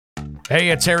Hey,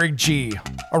 it's Eric G.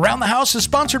 Around the House is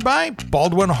sponsored by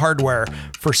Baldwin Hardware.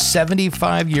 For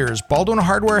 75 years, Baldwin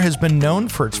Hardware has been known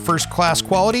for its first-class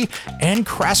quality and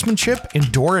craftsmanship in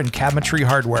door and cabinetry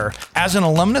hardware. As an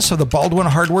alumnus of the Baldwin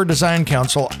Hardware Design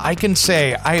Council, I can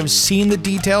say I have seen the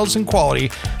details and quality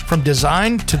from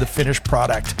design to the finished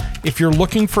product. If you're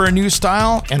looking for a new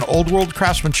style and old-world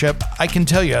craftsmanship, I can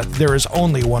tell you there is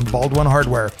only one Baldwin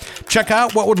Hardware. Check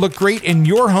out what would look great in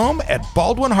your home at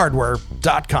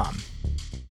baldwinhardware.com.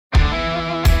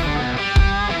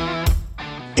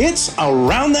 It's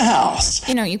Around the House.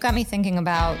 You know, you got me thinking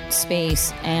about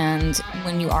space, and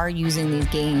when you are using these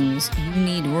games, you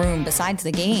need room. Besides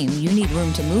the game, you need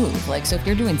room to move. Like, so if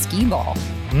you're doing skee ball,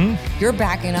 you're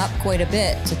backing up quite a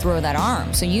bit to throw that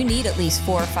arm. So you need at least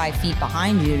 4 or 5 feet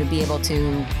behind you to be able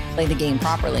to play the game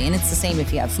properly. And it's the same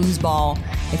if you have foosball,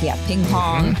 if you have ping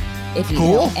pong, if you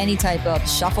know, any type of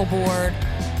shuffleboard.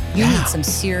 You need some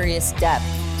serious depth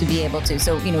to be able to.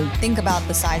 So, you know, think about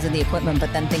the size of the equipment,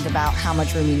 but then think about how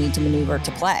much room you need to maneuver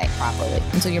to play properly.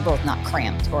 And so you're both not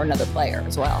cramped, or another player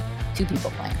as well. 2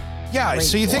 people playing. Yeah,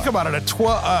 so you think about it, a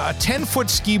 10-foot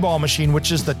skee ball machine,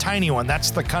 which is the tiny one,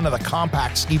 that's the kind of the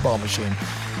compact skee ball machine.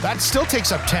 That still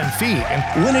takes up 10 feet.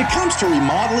 And when it comes to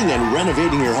remodeling and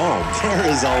renovating your home, there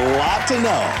is a lot to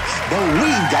know, but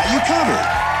we've got you covered.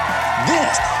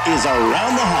 This is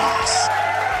Around the House.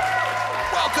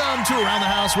 Welcome to Around the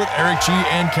House with Eric G.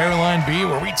 and Caroline B.,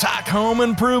 where we talk home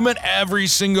improvement every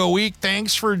single week.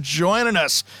 Thanks for joining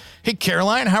us. Hey,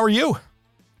 Caroline, how are you?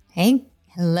 Hey,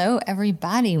 hello,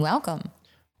 everybody. Welcome.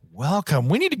 Welcome.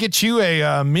 We need to get you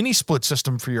a mini split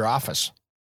system for your office,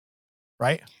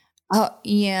 right? Oh,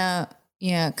 yeah,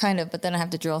 kind of. But then I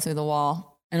have to drill through the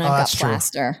wall, and I've got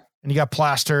plaster. True. And you got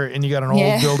plaster, and you got an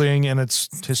old building, and it's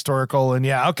historical. And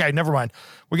okay, never mind.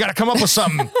 We got to come up with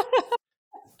something.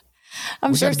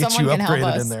 I'm sure someone can help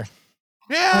us. In there.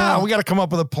 Yeah, we got to come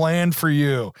up with a plan for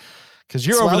you, because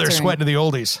you're over there sweating to the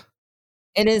oldies.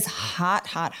 It is hot,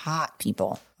 hot, hot,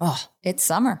 people. Oh, it's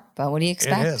summer, but what do you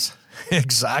expect? It is.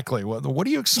 Exactly. What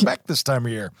do you expect this time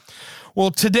of year? Well,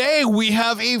 today we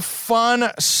have a fun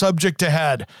subject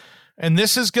ahead, and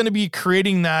this is going to be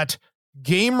creating that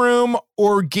game room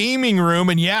or gaming room.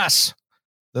 And yes,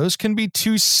 those can be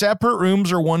 2 separate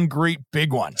rooms or one great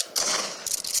big one.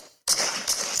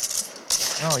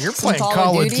 Oh, you're playing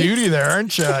Call of Duty there,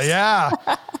 aren't you? Yeah.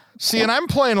 See, and I'm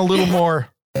playing a little more.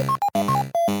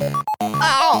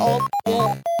 Ow.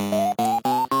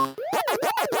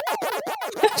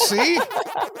 See?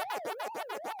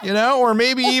 You know, or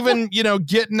maybe even,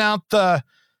 getting out the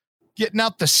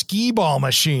skee ball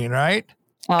machine, right?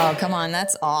 Oh, come on.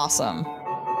 That's awesome.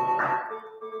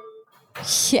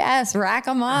 Yes, rack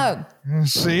them up.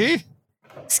 See?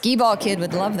 Skee ball kid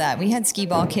would love that. We had skee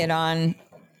ball kid on,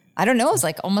 I don't know, it was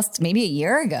like almost maybe a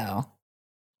year ago.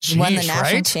 He won the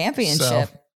national championship. So,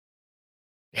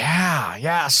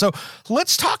 yeah. So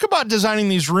let's talk about designing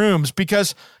these rooms,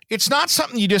 because it's not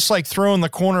something you just like throw in the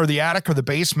corner of the attic or the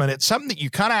basement. It's something that you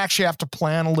kind of actually have to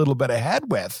plan a little bit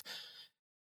ahead with,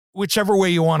 whichever way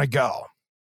you want to go.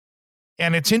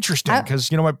 And it's interesting because,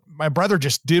 my brother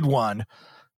just did one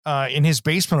in his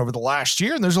basement over the last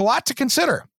year, and there's a lot to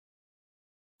consider.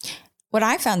 What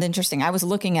I found interesting, I was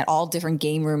looking at all different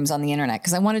game rooms on the internet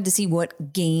because I wanted to see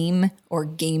what game or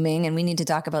gaming, and we need to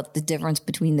talk about the difference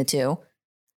between the two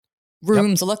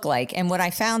rooms look like. And what I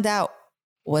found out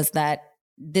was that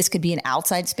this could be an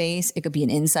outside space. It could be an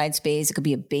inside space. It could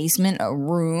be a basement, a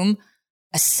room,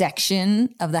 a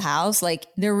section of the house. Like,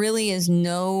 there really is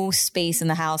no space in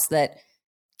the house that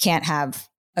can't have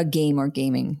a game or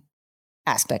gaming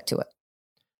aspect to it.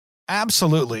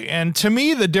 Absolutely. And to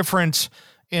me, the difference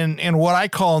in what I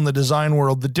call in the design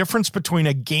world, the difference between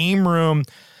a game room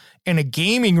and a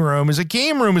gaming room is a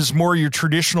game room is more your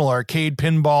traditional arcade,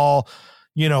 pinball,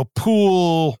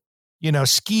 pool,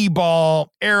 skee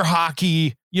ball, air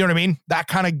hockey, you know what I mean? That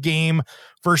kind of game,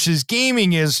 versus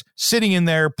gaming is sitting in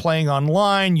there playing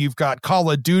online. You've got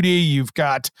Call of Duty, you've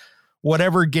got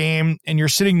whatever game, and you're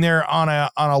sitting there on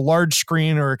a large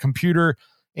screen or a computer,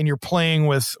 and you're playing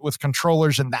with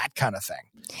controllers and that kind of thing.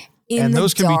 And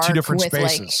those can be 2 different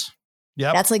spaces.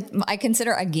 Yeah, that's like, I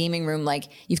consider a gaming room like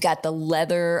you've got the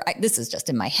leather. This is just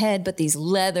in my head, but these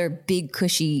leather, big,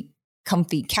 cushy,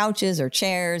 comfy couches or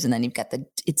chairs, and then you've got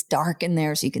it's dark in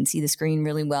there, so you can see the screen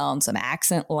really well, and some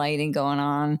accent lighting going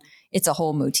on. It's a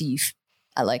whole motif.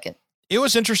 I like it. It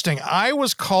was interesting. I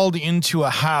was called into a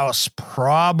house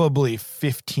probably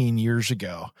 15 years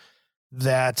ago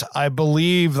that I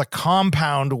believe the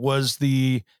compound was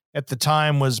at the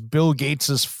time was Bill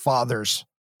Gates's father's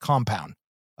compound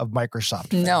of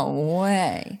Microsoft. No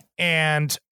way.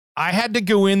 And I had to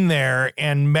go in there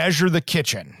and measure the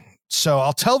kitchen So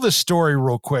I'll tell this story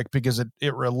real quick because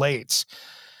it relates.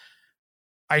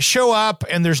 I show up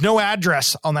and there's no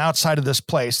address on the outside of this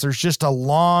place. There's just a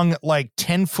long, like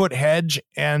 10-foot hedge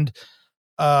and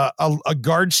a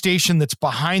guard station that's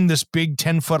behind this big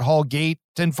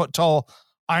 10-foot tall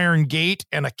iron gate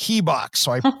and a key box.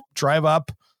 So I drive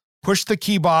up, push the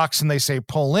key box, and they say,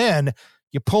 pull in.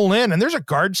 You pull in and there's a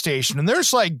guard station and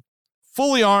there's like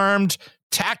fully armed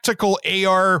tactical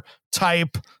AR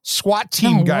type SWAT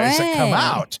team guys that come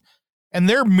out and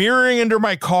they're mirroring into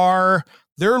my car.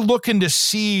 They're looking to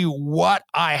see what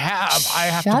I have. I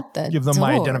have to give them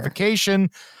my identification.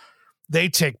 They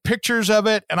take pictures of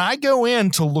it. And I go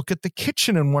in to look at the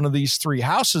kitchen in one of these 3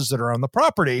 houses that are on the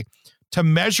property to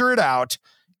measure it out.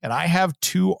 And I have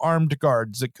 2 armed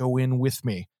guards that go in with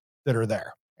me that are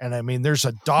there. And I mean, there's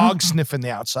a dog sniffing the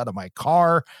outside of my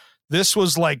car. This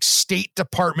was like State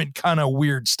Department kind of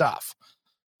weird stuff.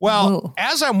 Well,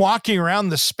 as I'm walking around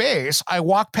the space, I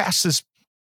walk past this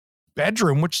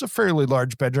bedroom, which is a fairly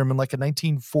large bedroom in like a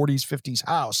 1940s, 50s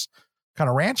house, kind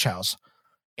of ranch house.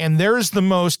 And there's the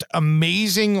most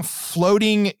amazing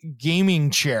floating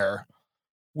gaming chair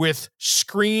with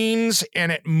screens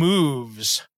and it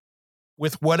moves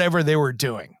with whatever they were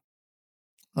doing.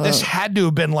 This had to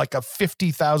have been like a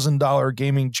 $50,000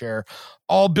 gaming chair,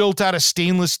 all built out of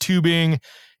stainless tubing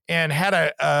and had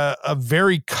a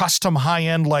very custom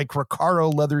high-end like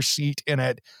Recaro leather seat in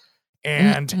it.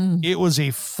 And it was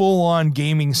a full-on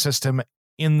gaming system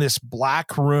in this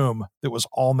black room that was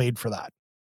all made for that.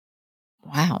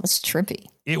 Wow, that's trippy.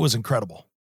 It was incredible.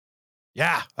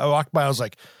 Yeah, I walked by, I was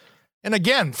like, and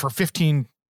again, for 15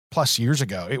 plus years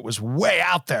ago, it was way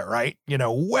out there, right? You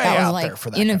know, way out there for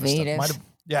that innovative. Kind of stuff.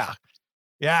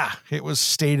 Yeah, it was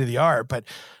state of the art. But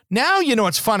now, you know,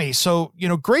 it's funny. So, you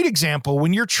know, great example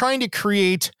when you're trying to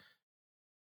create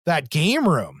that game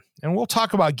room, and we'll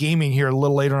talk about gaming here a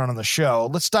little later on in the show.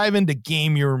 Let's dive into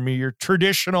game room, your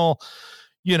traditional,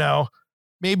 you know,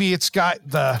 maybe it's got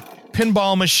the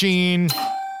pinball machine,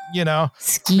 you know,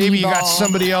 maybe you got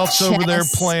somebody else chess, over there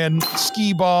playing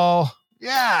skee ball.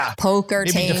 Yeah. Poker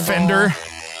maybe table. Defender.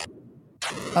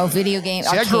 Oh, video game.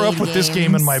 See, I grew up with this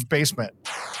game in my basement.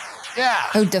 Yeah.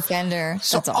 Oh, Defender.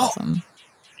 So, that's awesome.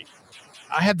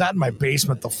 I had that in my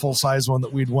basement, the full-size one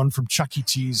that we'd won from Chuck E.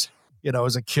 Cheese, you know,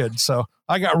 as a kid. So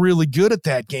I got really good at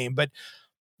that game. But,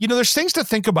 you know, there's things to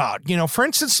think about. You know, for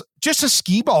instance, just a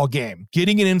skee ball game,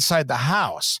 getting it inside the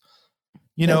house.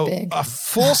 You know, a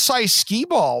full-size skee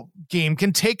ball game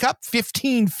can take up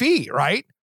 15 feet, right?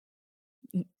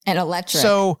 And electric.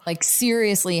 So, like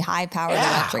seriously high-powered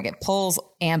electric. It pulls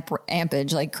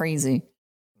ampage like crazy.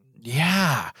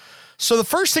 Yeah. So the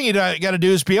first thing you got to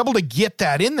do is be able to get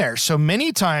that in there. So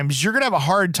many times you're going to have a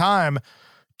hard time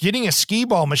getting a skee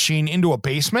ball machine into a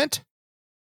basement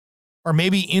or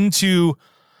maybe into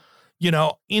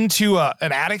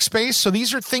an attic space. So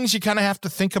these are things you kind of have to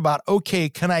think about. Okay,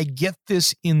 can I get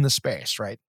this in the space,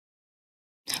 right?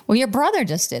 Well, your brother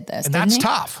just did this, and that's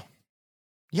tough.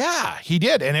 Yeah, he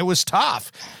did. And it was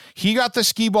tough. He got the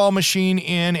skee ball machine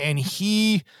in and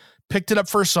he picked it up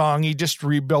for a song. He just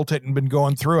rebuilt it and been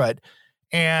going through it.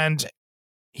 And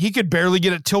he could barely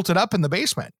get it tilted up in the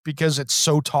basement because it's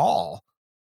so tall.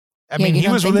 I mean, he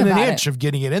was within an inch of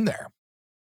getting it in there.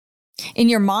 In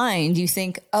your mind, you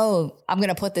think, oh, I'm going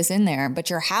to put this in there. But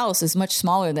your house is much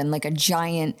smaller than like a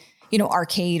giant, you know,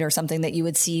 arcade or something that you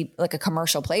would see like a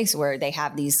commercial place where they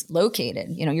have these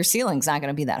located. You know, your ceiling's not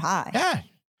going to be that high. Yeah.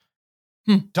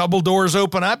 Double doors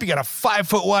open up. You got a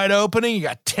 5-foot wide opening. You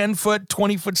got 10-foot,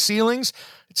 20-foot ceilings.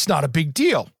 It's not a big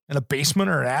deal. In a basement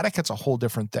or an attic, it's a whole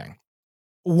different thing.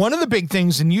 One of the big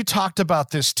things, and you talked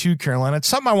about this too, Carolyn, it's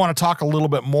something I want to talk a little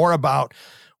bit more about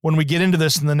when we get into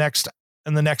this in the next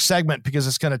segment because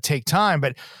it's going to take time.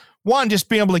 But one, just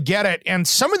being able to get it. And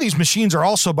some of these machines are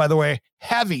also, by the way,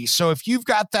 heavy. So if you've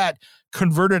got that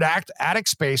converted attic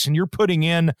space and you're putting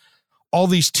in all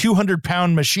these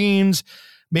 200-pound machines,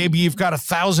 maybe you've got a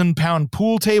 1,000-pound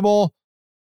pool table,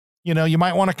 you know, you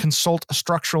might want to consult a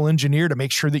structural engineer to make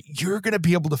sure that you're going to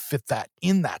be able to fit that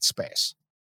in that space.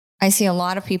 I see a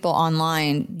lot of people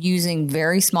online using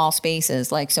very small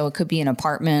spaces. Like, so it could be an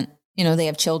apartment, you know, they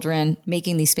have children,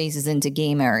 making these spaces into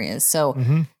game areas. So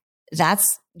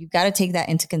you've got to take that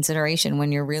into consideration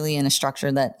when you're really in a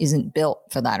structure that isn't built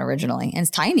for that originally. And it's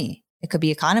tiny. It could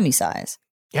be economy size.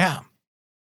 Yeah.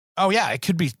 Oh yeah, it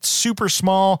could be super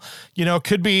small. You know, it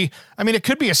could be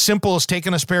as simple as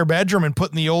taking a spare bedroom and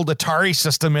putting the old Atari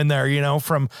system in there, you know,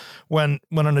 from when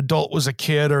an adult was a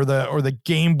kid, or the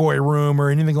Game Boy room or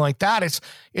anything like that.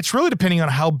 It's really depending on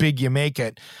how big you make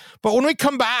it. But when we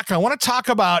come back, I want to talk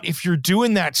about if you're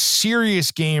doing that serious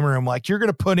game room, like you're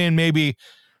going to put in maybe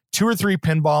 2 or 3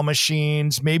 pinball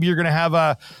machines. Maybe you're going to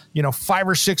have 5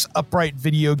 or 6 upright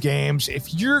video games.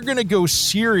 If you're going to go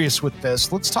serious with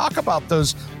this, let's talk about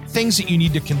those things that you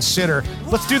need to consider.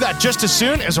 Let's do that just as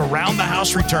soon as Around the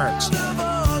House returns.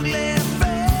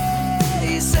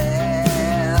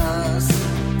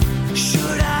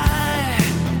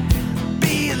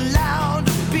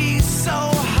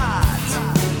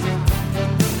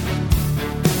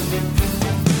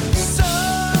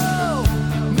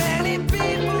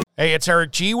 Hey, it's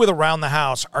Eric G with Around the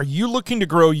House. Are you looking to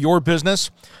grow your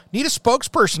business? Need a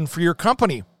spokesperson for your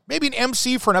company? Maybe an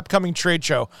MC for an upcoming trade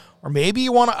show? Or maybe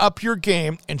you want to up your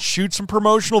game and shoot some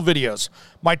promotional videos?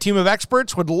 My team of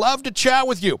experts would love to chat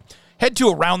with you. Head to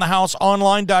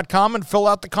AroundTheHouseOnline.com and fill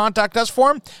out the Contact Us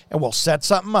form, and we'll set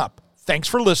something up. Thanks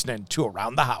for listening to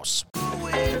Around the House.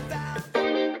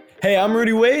 Hey, I'm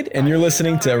Rudy Wade, and you're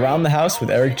listening to Around the House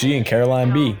with Eric G and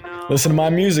Caroline B. Listen to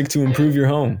my music to improve your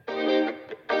home.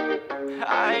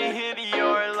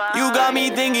 You got me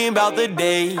thinking about the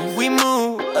day we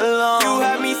move along. You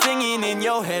have me singing in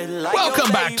your head like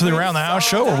Welcome back to the Around the House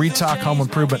show, where we talk home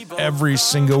improvement every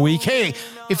single week. Hey,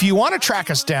 if you want to track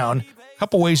us down, a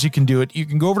couple ways you can do it. You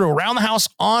can go over to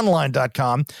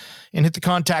AroundTheHouseOnline.com and hit the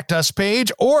Contact Us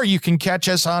page, or you can catch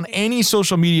us on any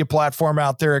social media platform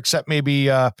out there except maybe,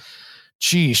 I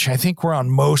think we're on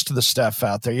most of the stuff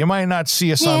out there. You might not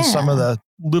see us on some of the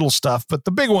little stuff, but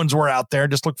the big ones were out there.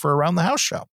 Just look for Around the House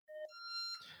show.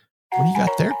 What do you got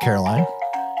there, Caroline?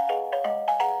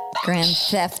 Grand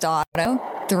Theft Auto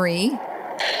 3.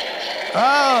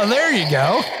 Oh, there you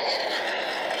go.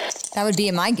 That would be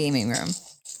in my gaming room.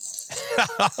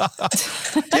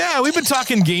 Yeah, we've been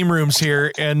talking game rooms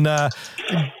here, and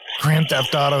Grand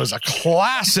Theft Auto is a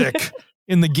classic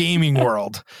in the gaming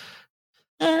world.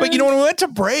 But when we went to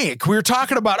break, we were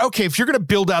talking about, okay, if you're going to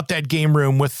build out that game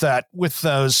room with those,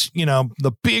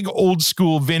 the big old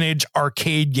school vintage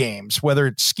arcade games, whether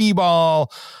it's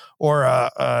Skee-Ball or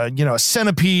a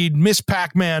Centipede, Miss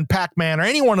Pac-Man, or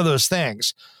any one of those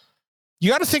things,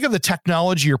 you got to think of the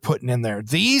technology you're putting in there.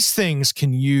 These things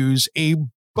can use a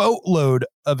boatload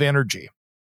of energy.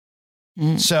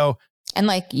 So, and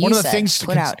like you one of the said, things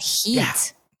put out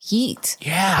heat. Heat.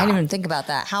 Yeah. I didn't even think about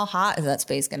that. How hot is that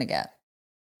space going to get?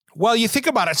 Well, you think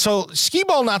about it. So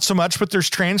Skee-Ball, not so much, but there's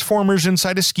transformers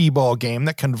inside a Skee-Ball game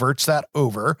that converts that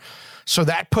over. So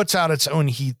that puts out its own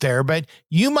heat there. But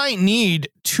you might need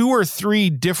 2 or 3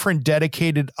 different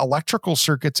dedicated electrical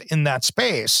circuits in that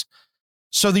space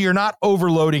so that you're not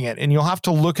overloading it. And you'll have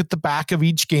to look at the back of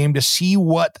each game to see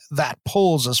what that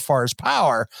pulls as far as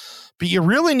power. But you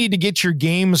really need to get your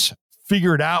games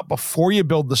figured out before you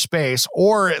build the space,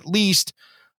 or at least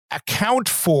account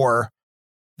for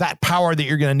that power that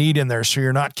you're going to need in there, so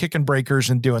you're not kicking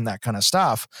breakers and doing that kind of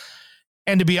stuff.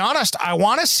 And to be honest, I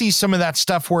want to see some of that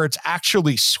stuff where it's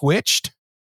actually switched,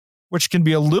 which can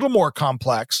be a little more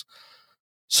complex,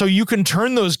 so you can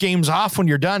turn those games off when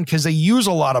you're done, because they use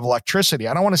a lot of electricity.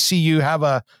 I don't want to see you have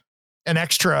an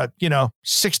extra,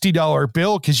 $60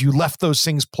 bill because you left those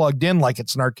things plugged in like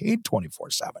it's an arcade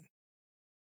 24/7.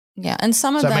 Yeah, and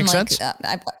some of Does that them, make like,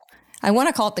 sense? I want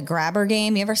to call it the grabber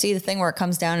game. You ever see the thing where it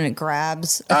comes down and it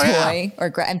grabs a toy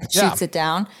and shoots it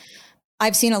down?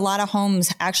 I've seen a lot of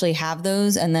homes actually have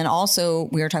those. And then also,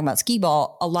 we were talking about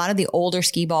Skee-Ball. A lot of the older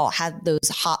Skee-Ball had those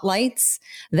hot lights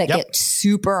that get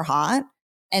super hot.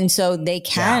 And so they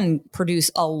can produce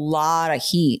a lot of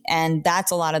heat. And that's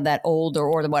a lot of that old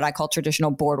or what I call traditional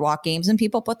boardwalk games. And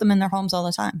people put them in their homes all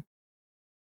the time.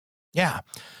 Yeah.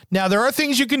 Now, there are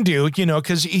things you can do,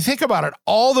 because you think about it,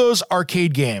 all those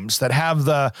arcade games that have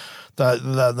the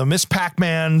Miss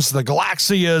Pac-Mans, the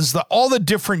Galaxias, all the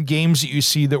different games that you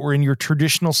see that were in your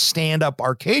traditional stand-up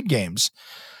arcade games.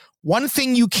 One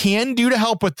thing you can do to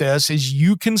help with this is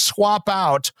you can swap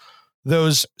out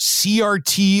those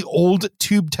CRT old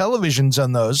tube televisions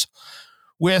on those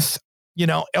with,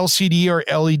 LCD or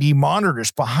LED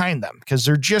monitors behind them, because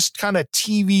they're just kind of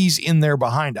TVs in there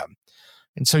behind them.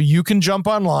 And so you can jump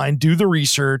online, do the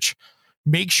research,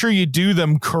 make sure you do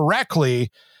them correctly.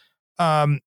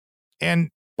 And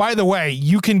by the way,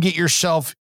 you can get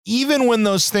yourself, even when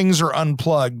those things are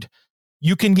unplugged,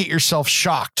 you can get yourself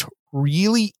shocked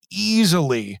really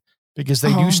easily because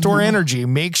they do store energy.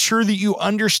 Make sure that you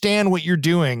understand what you're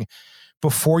doing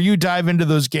before you dive into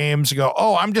those games and go,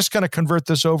 I'm just going to convert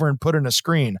this over and put in a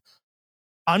screen.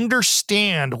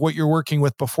 Understand what you're working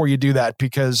with before you do that,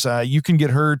 because you can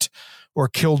get hurt or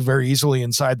killed very easily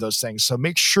inside those things. So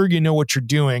make sure you know what you're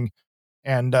doing,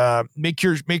 and make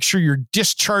sure you're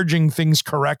discharging things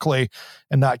correctly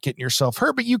and not getting yourself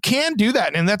hurt. But you can do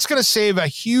that, and that's going to save a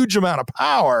huge amount of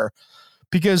power.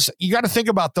 because you got to think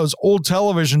about those old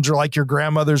televisions are like your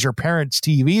grandmother's or parents'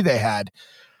 TV they had.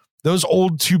 Those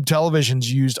old tube televisions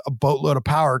used a boatload of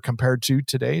power compared to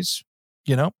today's,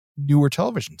 newer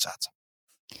television sets.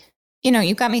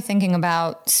 You've got me thinking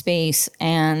about space,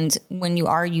 and when you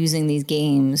are using these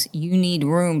games, you need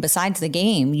room. Besides the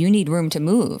game, you need room to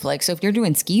move. Like, so if you're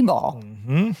doing skee ball,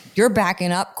 you're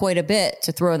backing up quite a bit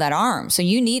to throw that arm. So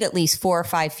you need at least 4 or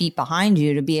 5 feet behind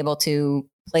you to be able to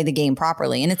play the game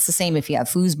properly. And it's the same if you have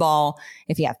foosball,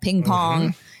 if you have ping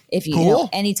pong, if you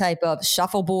any type of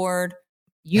shuffleboard,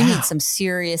 you need some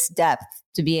serious depth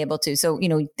to be able to. So,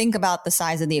 think about the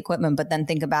size of the equipment, but then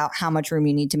think about how much room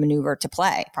you need to maneuver to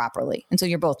play properly. And so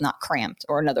you're both not cramped,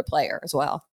 or another player as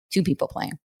well. 2 people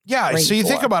playing. Yeah. So you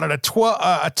think about it, a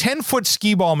 10-foot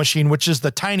skee ball machine, which is the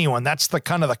tiny one. That's the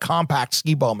kind of the compact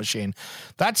skee ball machine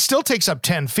that still takes up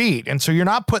 10 feet. And so you're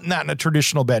not putting that in a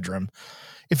traditional bedroom.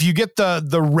 If you get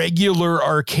the regular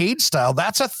arcade style,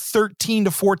 that's a 13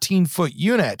 to 14 foot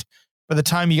unit by the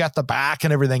time you got the back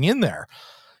and everything in there.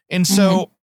 And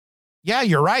so, yeah,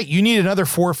 you're right. You need another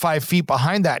 4 or 5 feet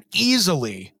behind that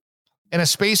easily, and a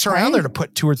space around there to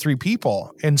put 2 or 3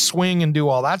 people and swing and do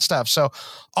all that stuff. So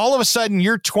all of a sudden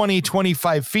you're 20,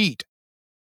 25 feet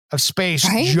of space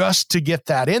just to get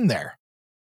that in there.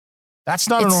 That's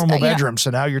not a normal bedroom. So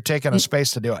now you're taking a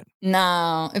space to do it.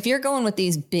 No, if you're going with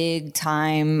these big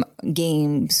time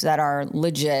games that are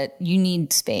legit, you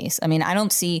need space. I mean,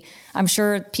 I'm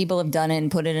sure people have done it and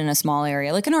put it in a small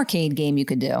area, like an arcade game you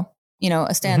could do,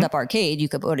 a stand up arcade, you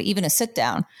could put it, even a sit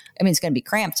down. I mean, it's going to be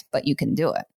cramped, but you can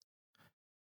do it.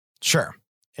 Sure.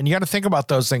 And you got to think about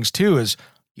those things too, is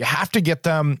you have to get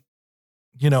them,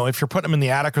 if you're putting them in the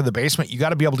attic or the basement, you got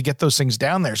to be able to get those things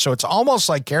down there. So it's almost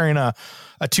like carrying a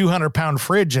 200-pound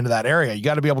fridge into that area. You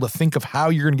got to be able to think of how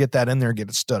you're going to get that in there and get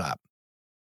it stood up.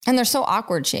 And they're so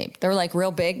awkward shaped. They're like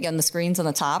real big on the screens on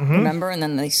the top, remember? And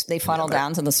then they funnel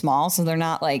down to the small. So they're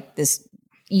not like this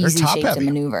easy shape to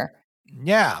maneuver.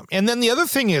 Yeah. And then the other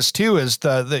thing is too, is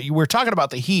we're talking about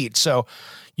the heat. So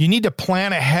you need to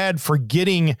plan ahead for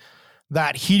getting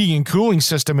that heating and cooling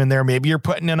system in there. Maybe you're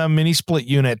putting in a mini split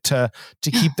unit to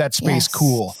keep that space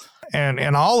cool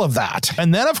and all of that.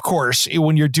 And then of course,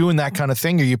 when you're doing that kind of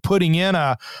thing, are you putting in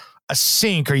a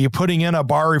sink? Are you putting in a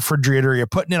bar refrigerator? Are you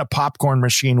putting in a popcorn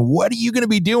machine? What are you going to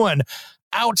be doing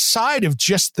outside of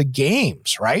just the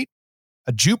games, right?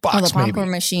 A jukebox, the popcorn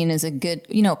machine is a good,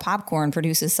 popcorn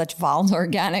produces such volatile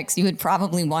organics. You would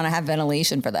probably want to have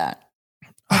ventilation for that.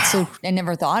 So I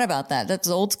never thought about that. That's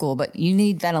old school, but you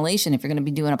need ventilation if you're going to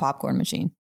be doing a popcorn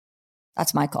machine.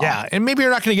 That's my call. Yeah. And maybe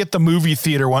you're not going to get the movie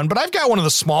theater one, but I've got one of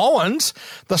the small ones,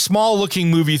 the small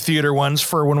looking movie theater ones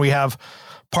for when we have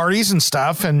parties and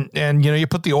stuff. And you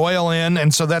put the oil in.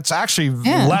 And so that's actually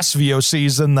less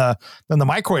VOCs than the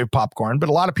microwave popcorn. But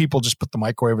a lot of people just put the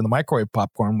microwave in the microwave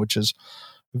popcorn, which is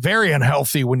very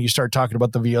unhealthy when you start talking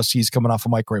about the VOCs coming off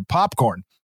of microwave popcorn.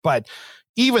 But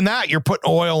even that, you're putting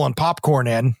oil and popcorn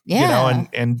in,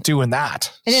 and doing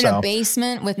that. And in a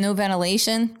basement with no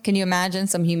ventilation, can you imagine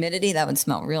some humidity? That would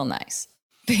smell real nice.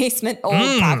 Basement,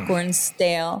 old popcorn,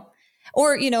 stale.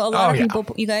 Or, a lot of people,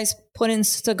 you guys put in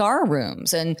cigar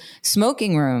rooms and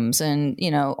smoking rooms and,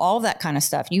 all that kind of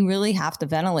stuff. You really have to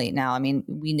ventilate now. I mean,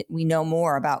 we know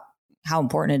more about how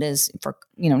important it is for,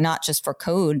 not just for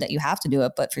code that you have to do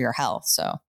it, but for your health.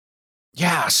 So.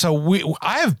 Yeah. So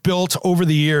I have built over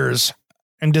the years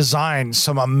and designed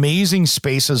some amazing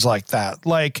spaces like that.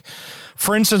 Like,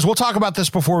 for instance, we'll talk about this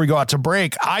before we go out to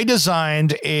break. I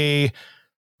designed a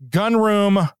gun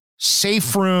room,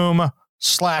 safe room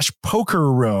 /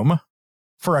 poker room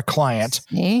for a client.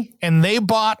 And they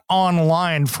bought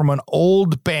online from an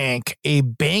old bank a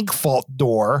bank vault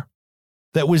door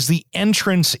that was the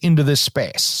entrance into this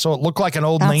space. So it looked like an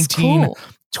old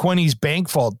 1920s bank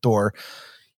vault door.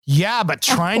 Yeah, but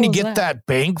trying to get that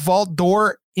bank vault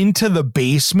door into the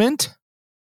basement,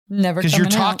 because you're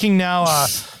talking now a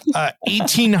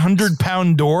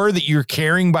 1,800-pound door that you're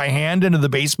carrying by hand into the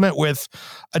basement with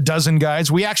a dozen guys.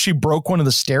 We actually broke one of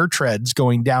the stair treads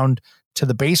going down to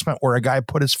the basement where a guy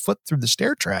put his foot through the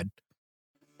stair tread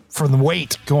from the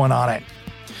weight going on it.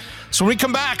 So when we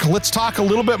come back, let's talk a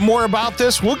little bit more about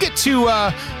this. We'll get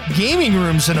to gaming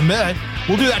rooms in a minute.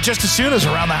 We'll do that just as soon as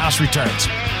Around the House returns.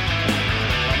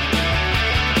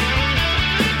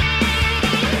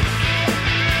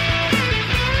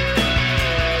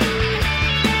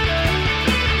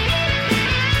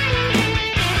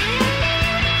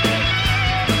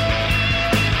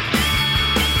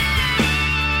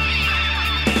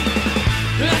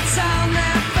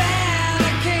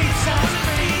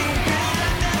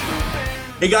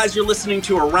 Hey guys, you're listening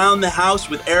to Around the House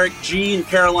with Eric G and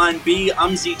Caroline B.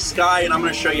 I'm Zeke Sky, and I'm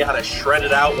going to show you how to shred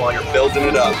it out while you're building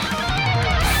it up.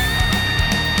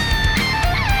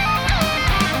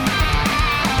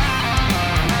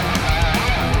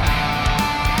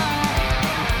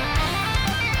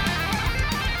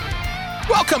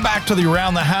 Welcome back to the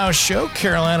Around the House show.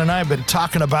 Caroline and I have been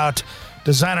talking about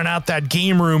designing out that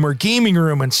game room or gaming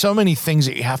room and so many things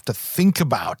that you have to think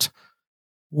about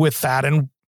with that. And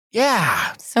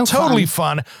yeah, so totally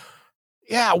fun.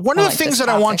 Yeah, one of the things that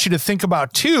I want you to think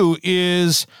about too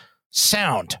is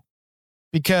sound.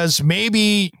 Because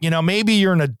maybe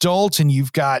you're an adult and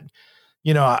you've got,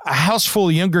 a house full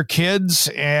of younger kids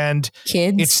and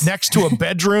it's next to a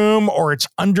bedroom or it's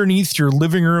underneath your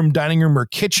living room, dining room, or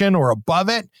kitchen or above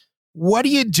it. What are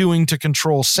you doing to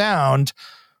control sound?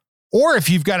 Or if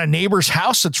you've got a neighbor's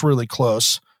house that's really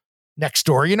close next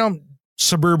door,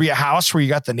 suburbia house where you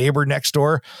got the neighbor next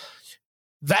door,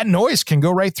 that noise can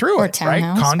go right through it, right?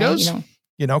 Condos,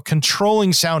 right?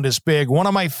 Controlling sound is big. One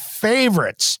of my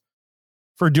favorites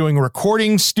for doing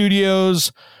recording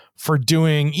studios, for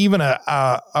doing even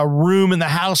a room in the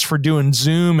house for doing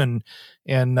Zoom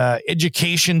and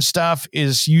education stuff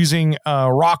is using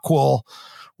Rockwool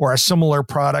or a similar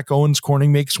product. Owens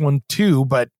Corning makes one too,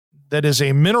 but that is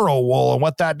a mineral wool. And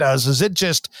what that does is it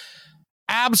just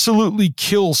absolutely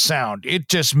kills sound. It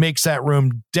just makes that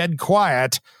room dead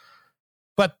quiet.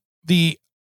 But the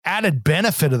added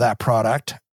benefit of that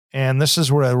product, and this is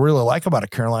what I really like about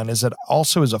it, Caroline, is it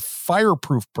also is a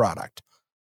fireproof product.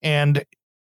 And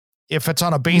if it's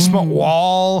on a basement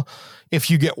wall, if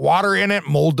you get water in it,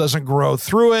 mold doesn't grow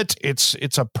through it.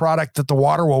 It's a product that the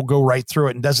water will go right through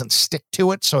it and doesn't stick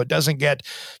to it. So it doesn't get,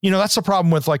 that's the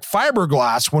problem with like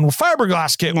fiberglass. When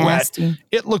fiberglass get nasty. Wet,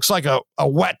 it looks like a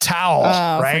wet towel,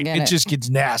 right? It just gets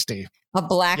nasty. A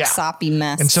black soppy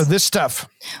mess. And so this stuff.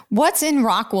 What's in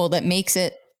Rockwool that makes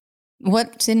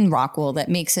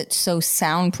it so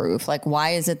soundproof? Like,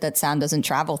 why is it that sound doesn't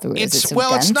travel through it? Is it so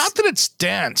dense? It's not that it's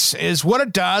dense. Is what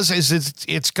it does is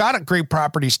it's got great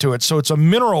properties to it. So it's a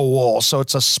mineral wool. So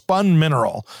it's a spun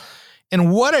mineral.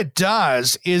 And what it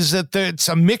does is that it's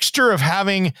a mixture of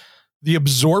having the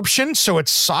absorption. So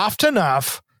it's soft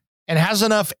enough and has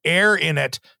enough air in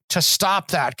it to stop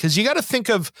that. Because you got to think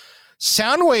of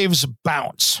sound waves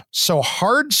bounce. So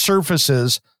hard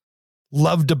surfaces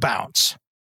love to bounce.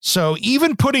 So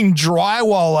even putting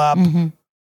drywall up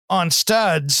on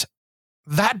studs,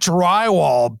 that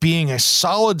drywall being a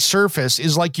solid surface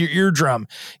is like your eardrum.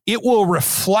 It will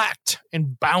reflect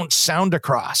and bounce sound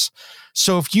across.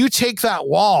 So if you take that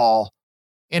wall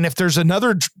and if there's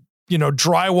another,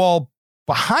 drywall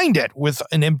behind it with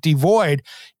an empty void,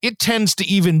 it tends to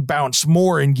even bounce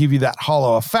more and give you that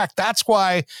hollow effect. That's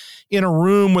why in a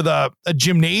room with a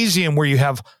gymnasium where you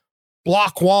have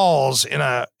block walls in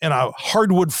a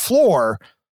hardwood floor,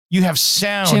 you have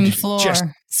sound. Gym floor, just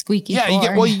squeaky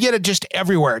floor. You get it just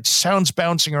everywhere. It sounds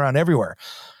bouncing around everywhere.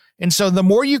 And so the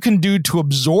more you can do to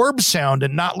absorb sound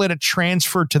and not let it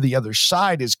transfer to the other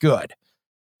side is good.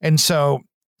 And so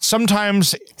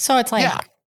sometimes. So it's like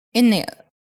in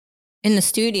the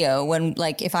studio, when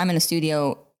like if I'm in a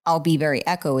studio, I'll be very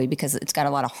echoey because it's got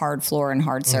a lot of hard floor and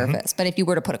hard surface. But if you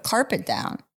were to put a carpet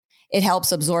down, it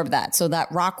helps absorb that. So that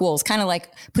Rockwool is kind of like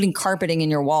putting carpeting in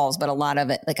your walls, but a lot of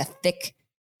it like a thick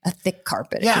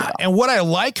carpet. Yeah. And what I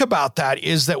like about that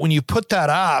is that when you put that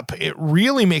up, it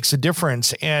really makes a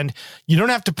difference. And you don't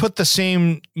have to put the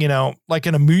same, like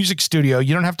in a music studio,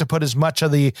 you don't have to put as much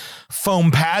of the foam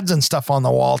pads and stuff on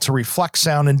the wall to reflect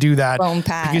sound and do that foam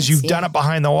pads, because you've done it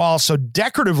behind the wall. So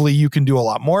decoratively, you can do a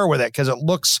lot more with it because it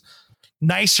looks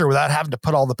nicer without having to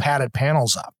put all the padded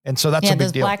panels up. And so that's a big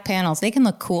those deal. Black panels, they can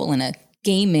look cool in a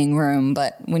gaming room,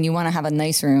 but when you want to have a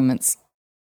nice room, it's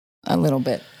a little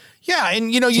bit. Yeah.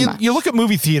 And you look at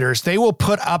movie theaters, they will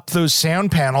put up those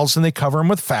sound panels and they cover them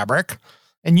with fabric,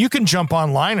 and you can jump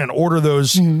online and order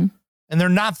those and they're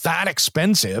not that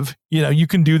expensive. You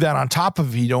can do that on top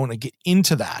of you don't want to get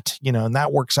into that, and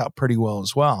that works out pretty well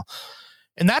as well.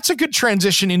 And that's a good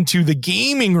transition into the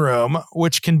gaming room,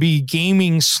 which can be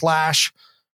gaming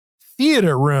 /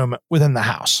 theater room within the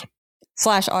house. /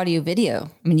 audio video.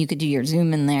 I mean, you could do your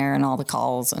Zoom in there and all the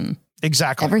calls and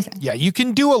exactly everything. Yeah, you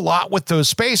can do a lot with those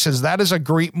spaces. That is a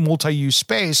great multi-use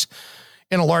space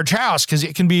in a large house because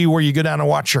it can be where you go down and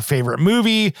watch your favorite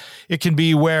movie. It can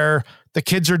be where the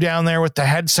kids are down there with the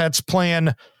headsets playing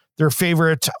their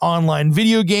favorite online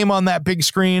video game on that big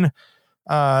screen.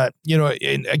 And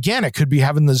again, it could be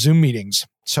having the Zoom meetings.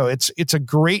 So it's a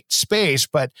great space,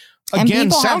 but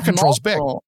again, sound control is big.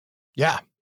 Yeah.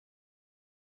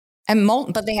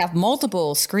 But they have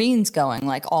multiple screens going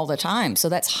like all the time. So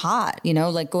that's hot,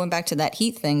 like going back to that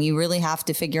heat thing, you really have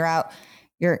to figure out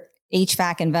your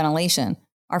HVAC and ventilation.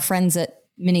 Our friends at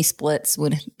Mini Splits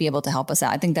would be able to help us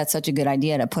out. I think that's such a good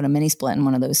idea to put a mini split in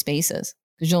one of those spaces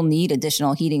because you'll need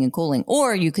additional heating and cooling.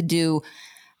 Or you could do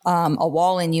a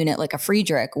wall-in unit like a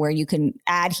Friedrich where you can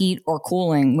add heat or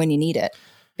cooling when you need it.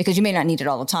 Because you may not need it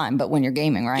all the time, but when you're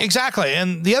gaming, right? Exactly.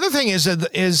 And the other thing is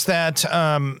that,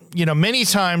 many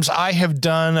times I have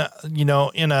done,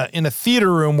 in a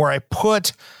theater room where I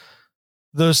put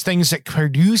those things that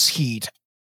produce heat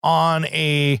on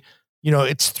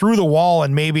it's through the wall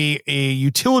and maybe a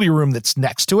utility room that's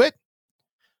next to it.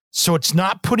 So it's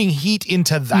not putting heat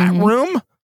into that room.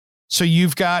 So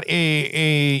you've got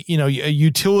a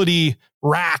utility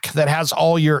rack that has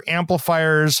all your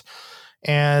amplifiers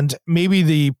and maybe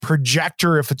the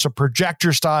projector, if it's a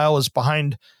projector style, is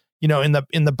behind, in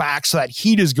the back. So that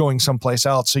heat is going someplace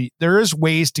else. So there is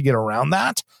ways to get around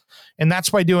that. And that's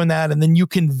by doing that. And then you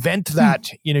can vent that,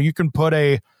 you can put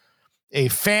a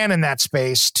fan in that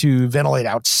space to ventilate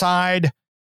outside,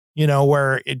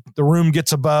 where the room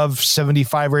gets above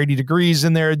 75 or 80 degrees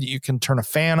in there. You can turn a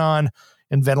fan on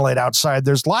and ventilate outside.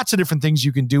 There's lots of different things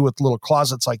you can do with little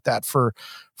closets like that for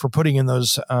putting in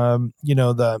those,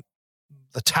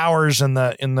 the towers and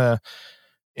in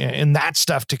that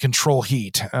stuff to control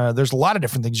heat. There's a lot of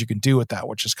different things you can do with that,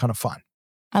 which is kind of fun.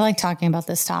 I like talking about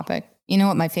this topic. You know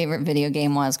what my favorite video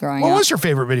game was growing up? What was your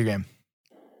favorite video game?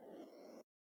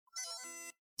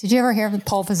 Did you ever hear of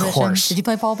Pole Position? Of course. Did you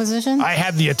play Pole Position? I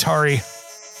had the Atari.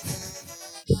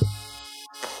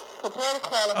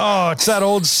 Oh, it's that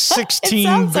old 16. It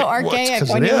sounds so archaic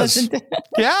when you listen to it.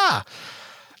 Yeah.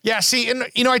 Yeah. See, and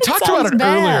I talked about it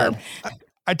earlier.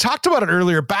 I talked about it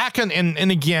earlier back and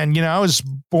again, I was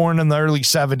born in the early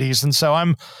 70s. And so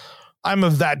I'm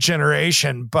of that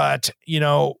generation, but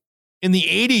in the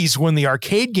 80s when the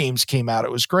arcade games came out,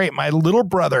 it was great. My little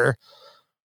brother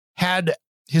had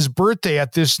his birthday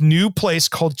at this new place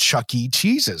called Chuck E.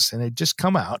 Cheese's, and it just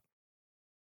come out.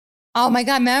 Oh my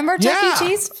God. Remember Chuck E.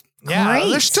 Cheese? Yeah. Great.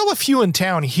 There's still a few in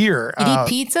town here. You'd eat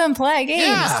pizza and play games.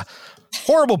 Yeah.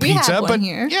 Horrible pizza, have one but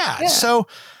here. Yeah. So,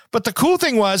 but the cool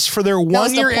thing was for their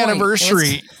 1 year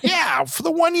anniversary. For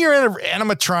the 1 year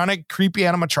creepy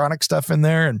animatronic stuff in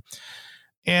there.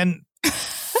 And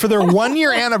for their 1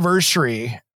 year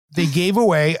anniversary, they gave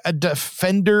away a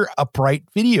Defender upright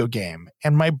video game.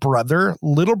 And my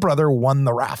little brother won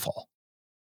the raffle.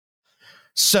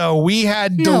 So we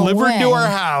had delivered to our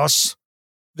house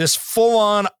this full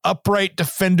on upright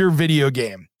Defender video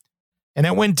game. And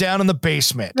it went down in the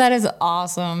basement. That is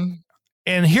awesome.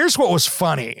 And here's what was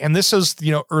funny. And this is,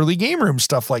 early game room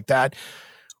stuff like that.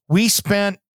 We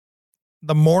spent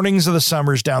the mornings of the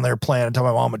summers down there playing until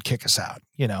my mom would kick us out,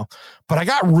 but I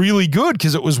got really good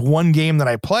because it was one game that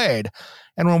I played.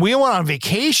 And when we went on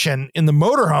vacation in the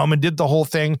motorhome and did the whole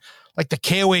thing, like the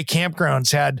KOA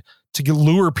campgrounds had to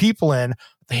lure people in,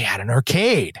 they had an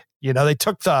arcade. They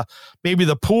took maybe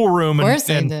the pool room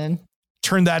and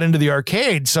turned that into the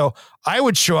arcade. So I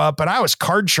would show up and I was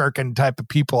card sharking type of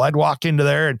people. I'd walk into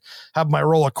there and have my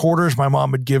roll of quarters my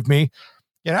mom would give me.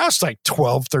 I was like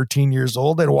 12, 13 years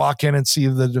old. I'd walk in and see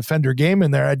the Defender game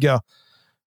in there. I'd go,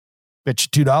 bet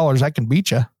you $2, I can beat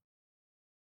you.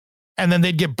 And then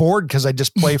they'd get bored because I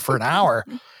just play for an hour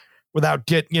without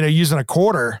using a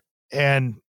quarter.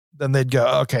 And then they'd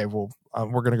go, okay, well,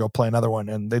 we're going to go play another one,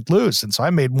 and they'd lose. And so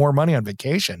I made more money on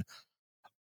vacation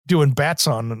doing bets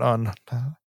on.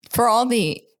 For all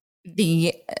the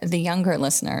younger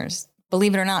listeners,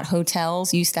 believe it or not,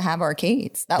 hotels used to have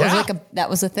arcades. That was that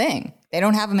was a thing. They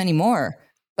don't have them anymore.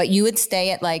 But you would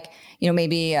stay at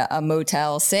maybe a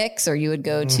Motel 6, or you would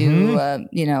go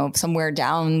to, somewhere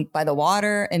down by the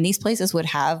water. And these places would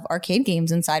have arcade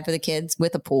games inside for the kids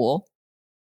with a pool.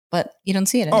 But you don't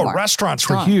see it anymore. Oh, restaurants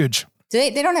were huge. They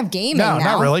don't have gaming now. No,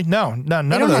 not really. No,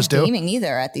 none of those do. They don't have gaming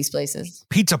either at these places.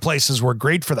 Pizza places were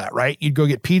great for that, right? You'd go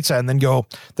get pizza and then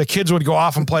the kids would go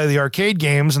off and play the arcade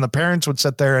games, and the parents would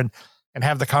sit there and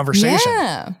have the conversation.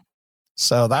 Yeah.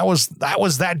 So that was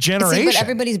that generation. But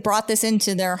everybody's brought this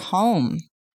into their home.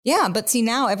 Yeah, but see,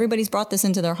 now everybody's brought this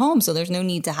into their home, so there's no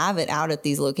need to have it out at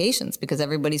these locations because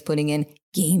everybody's putting in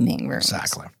gaming rooms.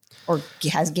 Exactly. Or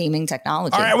has gaming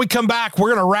technology. All right, we come back. We're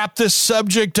going to wrap this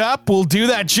subject up. We'll do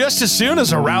that just as soon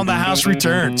as Around the House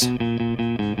returns. You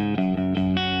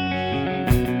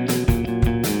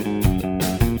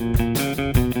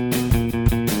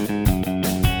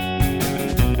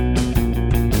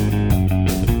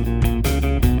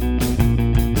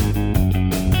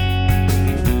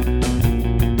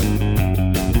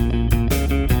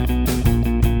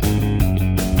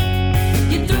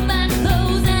threw my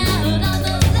clothes out.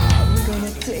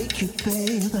 you,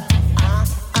 baby.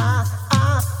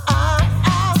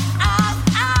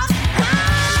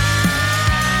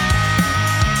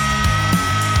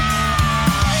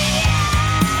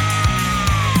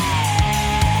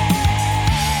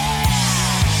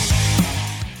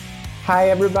 Hi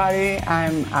everybody,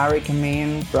 I'm Ari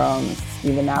Kamin from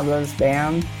Steven Adler's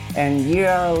band, and you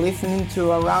are listening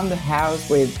to Around the House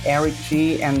with Eric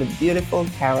G and the beautiful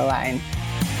Caroline.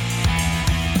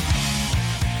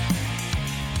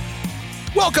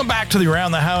 Welcome back to the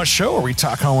Around the House show, where we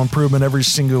talk home improvement every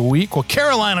single week. Well,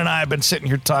 Caroline and I have been sitting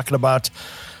here talking about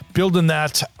building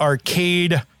that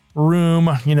arcade room,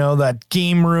 that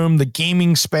game room, the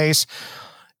gaming space.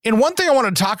 And one thing I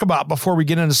want to talk about before we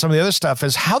get into some of the other stuff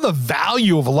is how the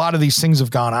value of a lot of these things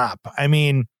have gone up. I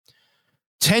mean,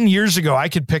 10 years ago, I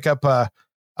could pick up a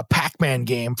Pac-Man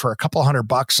game for a couple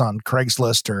 $100 on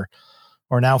Craigslist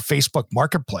or now Facebook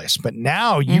Marketplace. But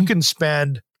now you can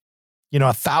spend,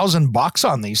 $1,000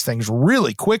 on these things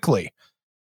really quickly.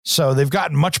 So they've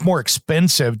gotten much more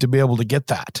expensive to be able to get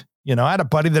that. I had a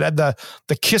buddy that had the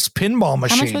KISS pinball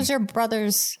machine. How much was your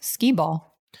brother's skee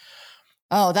ball?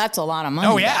 Oh, that's a lot of money.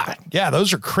 Oh, yeah. Yeah,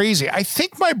 those are crazy. I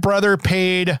think my brother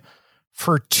paid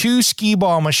for 2 skee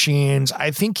ball machines.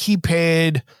 I think he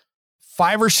paid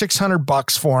 $500 or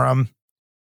 $600 for them.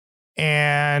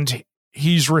 And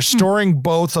he's restoring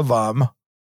both of them.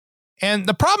 And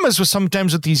the problem is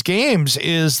sometimes with these games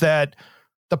is that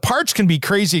the parts can be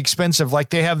crazy expensive. Like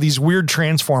they have these weird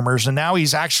transformers, and now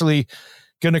he's actually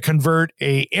going to convert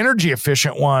a energy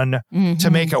efficient one to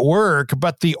make it work.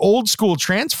 But the old school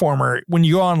transformer, when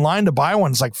you go online to buy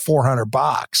one, is like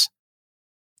 $400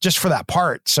 just for that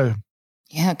part. So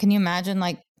yeah, can you imagine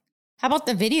how about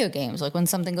the video games? Like when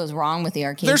something goes wrong with the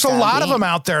arcade, there's a lot of them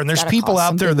out there, and there's people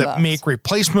out there that make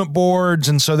replacement boards.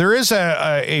 And so there is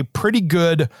a pretty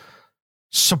good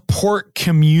support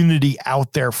community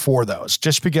out there for those,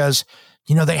 just because,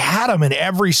 they had them in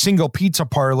every single pizza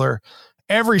parlor.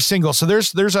 So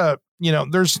there's a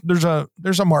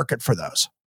market for those.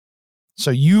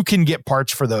 So you can get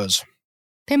parts for those.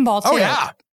 Pinball too. Oh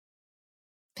yeah.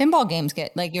 Pinball games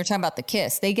you're talking about the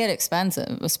KISS, they get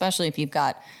expensive, especially if you've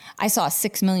got, I saw a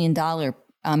 $6 million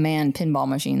man pinball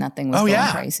machine. That thing was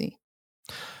going crazy.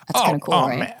 That's kind of cool,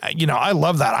 right? Man. I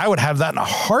love that. I would have that in a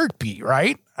heartbeat,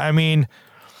 right? I mean,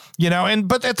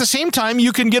 but at the same time,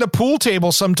 you can get a pool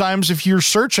table sometimes if you're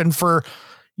searching for,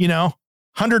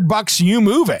 $100, you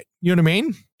move it. You know what I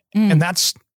mean? And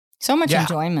that's so much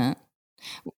enjoyment.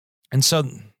 And so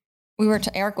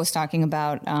Eric was talking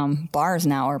about bars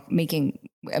now are making.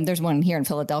 There's one here in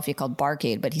Philadelphia called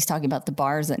Barcade, but he's talking about the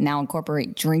bars that now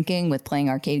incorporate drinking with playing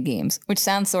arcade games, which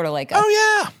sounds sort of like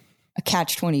a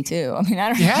catch-22. I mean,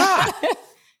 I don't know.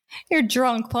 You're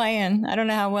drunk playing. I don't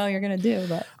know how well you're going to do,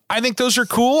 but I think those are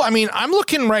cool. I mean, I'm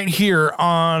looking right here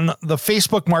on the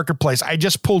Facebook Marketplace. I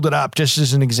just pulled it up just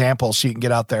as an example so you can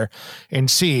get out there and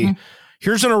see.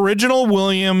 Here's an original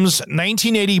Williams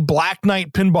 1980 Black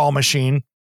Knight pinball machine,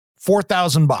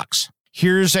 $4,000.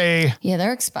 Here's a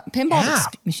they're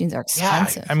pinball machines are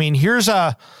expensive. I mean, there's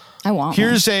a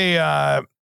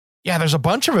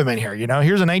bunch of them in here.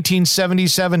 Here's a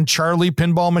 1977 Charlie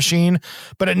pinball machine,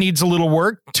 but it needs a little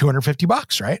work,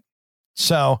 $250, right?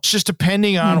 So it's just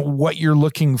depending on what you're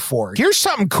looking for. Here's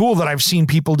something cool that I've seen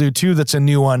people do too. That's a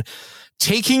new one.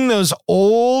 Taking those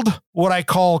old, what I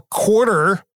call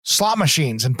quarter slot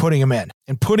machines and putting them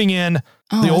in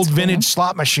the old vintage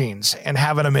slot machines and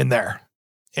having them in there.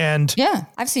 And yeah,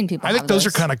 I've seen people. I think those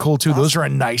are kind of cool too. Awesome. Those are a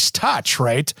nice touch,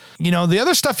 right? The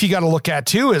other stuff you got to look at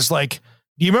too is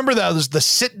do you remember the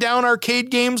sit down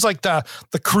arcade games, like the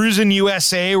Cruisin'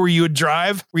 USA, where you would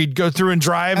drive, where you'd go through and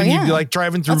drive, and you'd be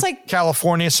driving through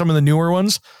California, some of the newer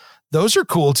ones. Those are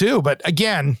cool too. But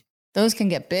again, those can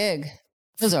get big.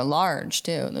 Those are large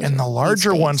too. And the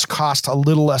larger ones cost a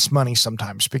little less money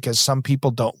sometimes because some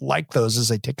people don't like those as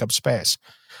they take up space.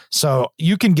 So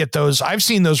you can get those. I've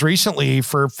seen those recently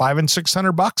for $500 and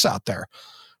 $600 out there,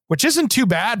 which isn't too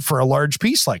bad for a large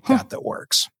piece like that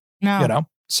works. No,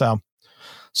 so.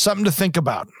 Something to think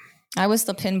about. I was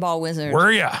the pinball wizard.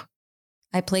 Were ya?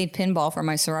 I played pinball for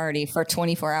my sorority for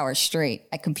 24 hours straight.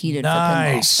 I competed for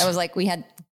pinball. That was we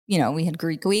had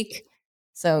Greek week.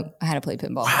 So I had to play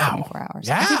pinball for 24 hours.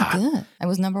 Yeah. I did good. I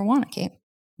was number one. I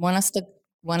won us the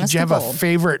gold. Did you have a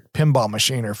favorite pinball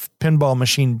machine or pinball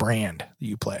machine brand that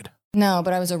you played? No,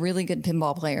 but I was a really good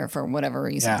pinball player for whatever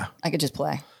reason. Yeah. I could just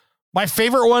play. My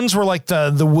favorite ones were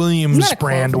the Williams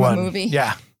brand one. Movie?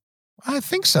 Yeah. I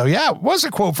think so. Yeah. It was a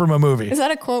quote from a movie. Is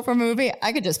that a quote from a movie?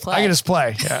 I could just play.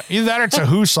 Yeah. Either that or it's a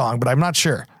Who song, but I'm not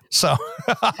sure. So.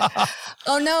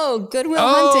 Oh no. Goodwill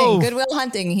Hunting. Goodwill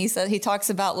Hunting. He talks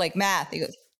about math. He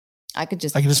goes, I could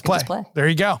just play. There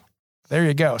you go. There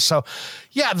you go. So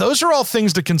yeah, those are all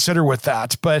things to consider with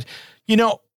that. But, you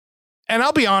know, and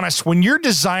I'll be honest, when you're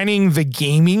designing the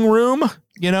gaming room,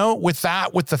 you know, with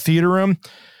the theater room,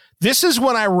 this is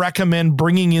when I recommend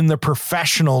bringing in the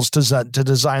professionals to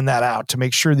design that out, to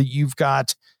make sure that you've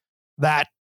got that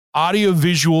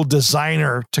audiovisual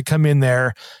designer to come in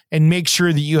there and make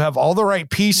sure that you have all the right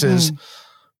pieces.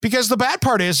 Because the bad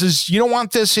part is you don't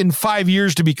want this in 5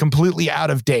 years to be completely out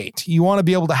of date. You want to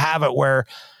be able to have it where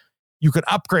you can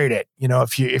upgrade it. You know,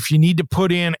 if you need to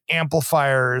put in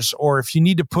amplifiers, or if you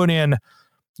need to put in,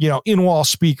 you know, in-wall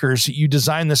speakers, you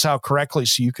design this out correctly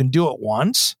so you can do it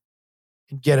once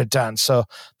and get it done. So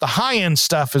the high-end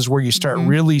stuff is where you start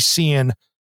really seeing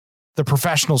the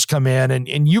professionals come in,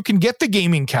 and you can get the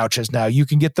gaming couches now. You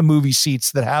can get the movie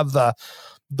seats that have the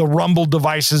rumble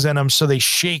devices in them so they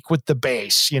shake with the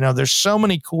bass. You know, there's so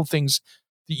many cool things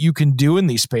that you can do in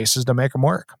these spaces to make them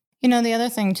work. You know, the other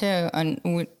thing too,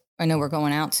 and I know we're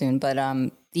going out soon, but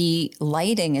the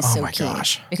lighting is so key.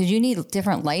 Because you need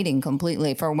different lighting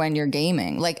completely for when you're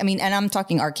gaming. Like, I mean, and I'm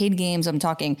talking arcade games. I'm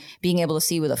talking being able to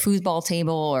see with a foosball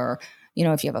table, or, you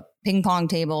know, if you have a ping pong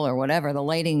table or whatever, the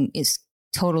lighting is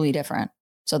totally different.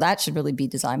 So that should really be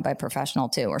designed by a professional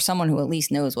too, or someone who at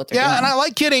least knows what they're doing. Yeah, and I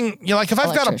like getting, you know, like if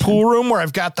I've got a pool room where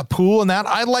I've got the pool and that,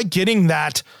 I like getting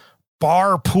that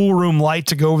bar pool room light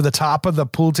to go over the top of the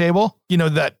pool table. You know,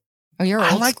 that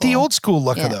I like the old school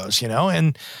look of those, you know,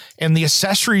 and the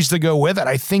accessories that go with it.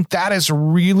 I think that is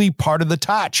really part of the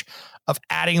touch of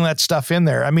adding that stuff in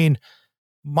there. I mean,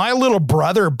 my little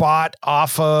brother bought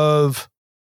off of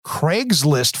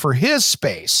Craigslist for his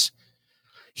space.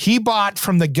 He bought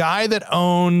from the guy that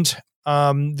owned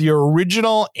the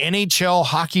original NHL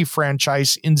hockey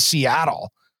franchise in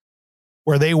Seattle,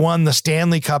 where they won the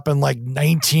Stanley Cup in like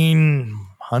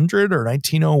 1900 or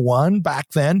 1901 back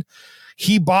then.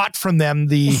 He bought from them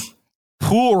the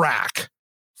pool rack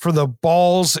for the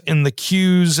balls and the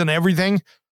cues and everything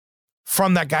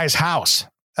from that guy's house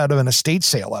out of an estate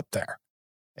sale up there.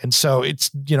 And so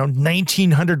it's, you know,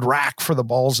 1900 rack for the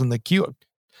balls and the cue.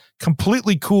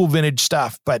 Completely cool vintage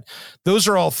stuff, but those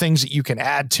are all things that you can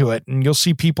add to it. And you'll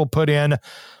see people put in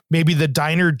maybe the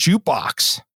diner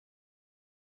jukebox,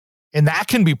 and that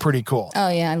can be pretty cool. Oh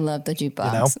yeah. I love the jukebox.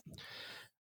 You know?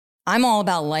 I'm all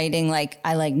about lighting. Like,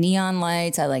 I like neon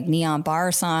lights. I like neon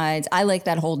bar sides. I like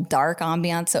that whole dark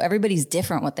ambiance. So everybody's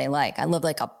different what they like. I love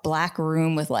like a black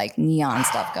room with like neon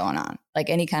stuff going on, like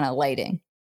any kind of lighting.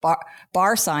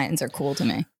 Bar signs are cool to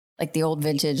me. Like the old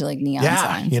vintage, like neon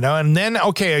signs. You know, and then,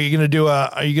 okay, are you going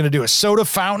to do a soda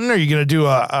fountain? Are you going to do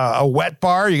a wet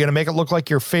bar? Are you going to make it look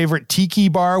like your favorite tiki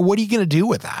bar? What are you going to do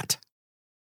with that?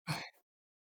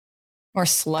 Or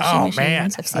slushy machines.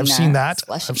 Man, I've seen that.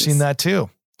 Slushies. I've seen that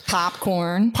too.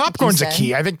 Popcorn's a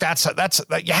key. I think that's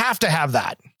you have to have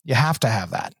that. You have to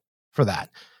have that for that.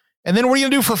 And then what are you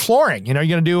going to do for flooring? You know,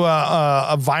 you're going to do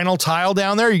a vinyl tile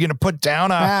down there. You're going to put down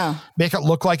make it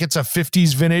look like it's a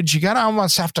 50s vintage. You got to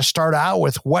almost have to start out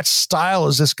with what style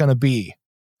is this going to be?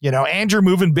 You know, and you're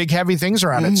moving big, heavy things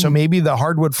around it. So maybe the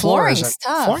hardwood floor is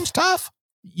tough. Flooring's tough.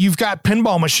 You've got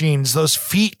pinball machines. Those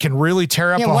feet can really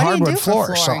tear up a hardwood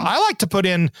floor. So I like to put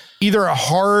in either a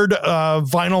hard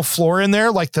vinyl floor in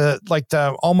there, like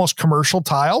the almost commercial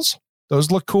tiles. Those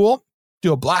look cool.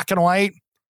 Do a black and white.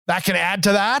 That can add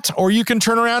to that, or you can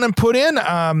turn around and put in,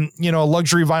 you know, a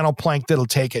luxury vinyl plank that'll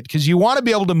take it, because you want to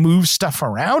be able to move stuff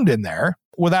around in there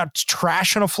without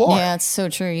trashing a floor. Yeah, it's so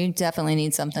true. You definitely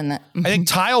need something that. I think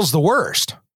tile's the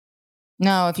worst.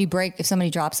 No, if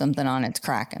somebody drops something on it, it's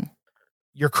cracking.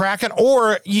 You're cracking,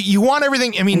 or you want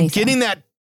everything. I mean, getting that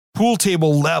pool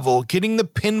table level, getting the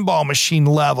pinball machine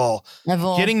level.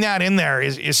 Getting that in there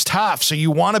is tough. So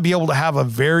you want to be able to have a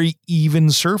very even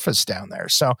surface down there.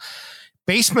 So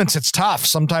basements, it's tough.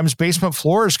 Sometimes basement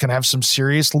floors can have some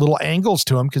serious little angles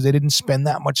to them because they didn't spend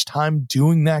that much time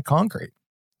doing that concrete.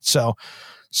 So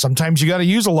sometimes you got to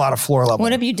use a lot of floor level.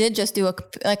 What if you did just do a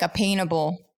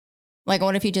paintable? Like,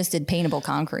 what if you just did paintable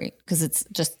concrete? Because it's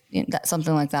just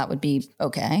something like that would be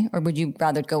okay. Or would you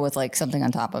rather go with like something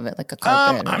on top of it, like a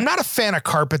carpet? I'm not a fan of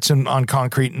carpets on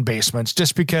concrete in basements,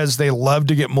 just because they love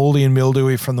to get moldy and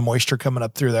mildewy from the moisture coming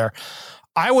up through there.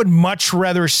 I would much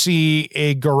rather see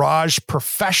a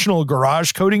professional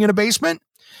garage coating in a basement.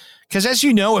 Because as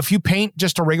you know, if you paint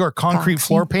just a regular concrete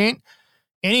floor paint,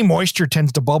 any moisture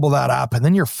tends to bubble that up, and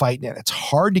then you're fighting it. It's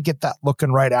hard to get that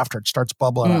looking right after it starts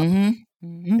bubbling up.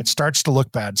 It starts to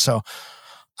look bad. So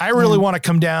I really want to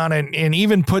come down and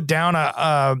even put down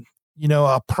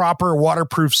a proper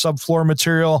waterproof subfloor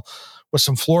material with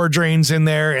some floor drains in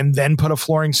there, and then put a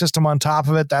flooring system on top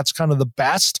of it. That's kind of the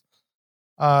best.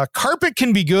 Carpet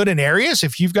can be good in areas.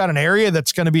 If you've got an area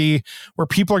that's going to be where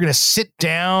people are going to sit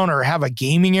down or have a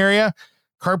gaming area,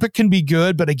 carpet can be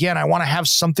good. But again, I want to have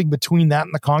something between that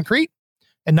and the concrete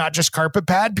and not just carpet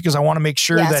pad, because I want to make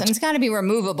sure that and it's got to be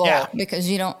removable because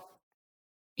you don't.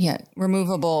 Yeah,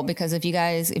 removable, because if you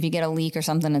get a leak or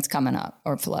something, it's coming up,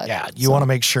 or flood. Yeah, you want to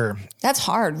make sure. That's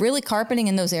hard. Really, carpeting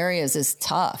in those areas is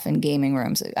tough in gaming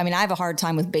rooms. I mean, I have a hard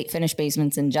time with finished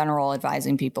basements in general,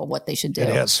 advising people what they should do. It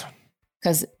is.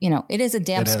 Because, it is a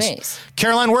damp space.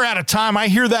 Caroline, we're out of time. I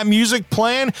hear that music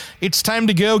playing. It's time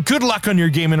to go. Good luck on your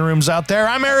gaming rooms out there.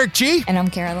 I'm Eric G. And I'm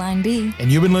Caroline B.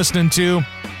 And you've been listening to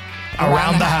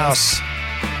Around the House.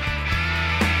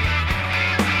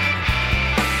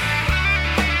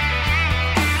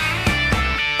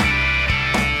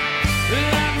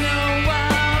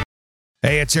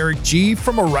 Hey, it's Eric G.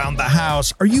 from Around the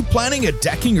House. Are you planning a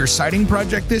decking or siding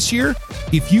project this year?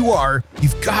 If you are,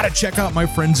 you've got to check out my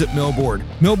friends at Millboard.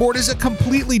 Millboard is a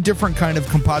completely different kind of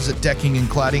composite decking and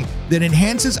cladding that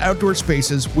enhances outdoor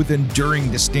spaces with enduring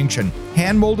distinction.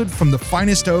 Hand-molded from the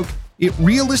finest oak, it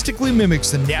realistically mimics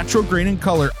the natural grain and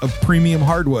color of premium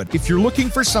hardwood. If you're looking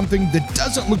for something that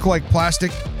doesn't look like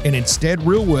plastic and instead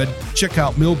real wood, check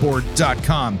out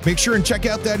millboard.com. Make sure and check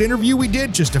out that interview we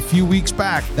did just a few weeks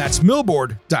back. That's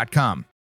millboard.com.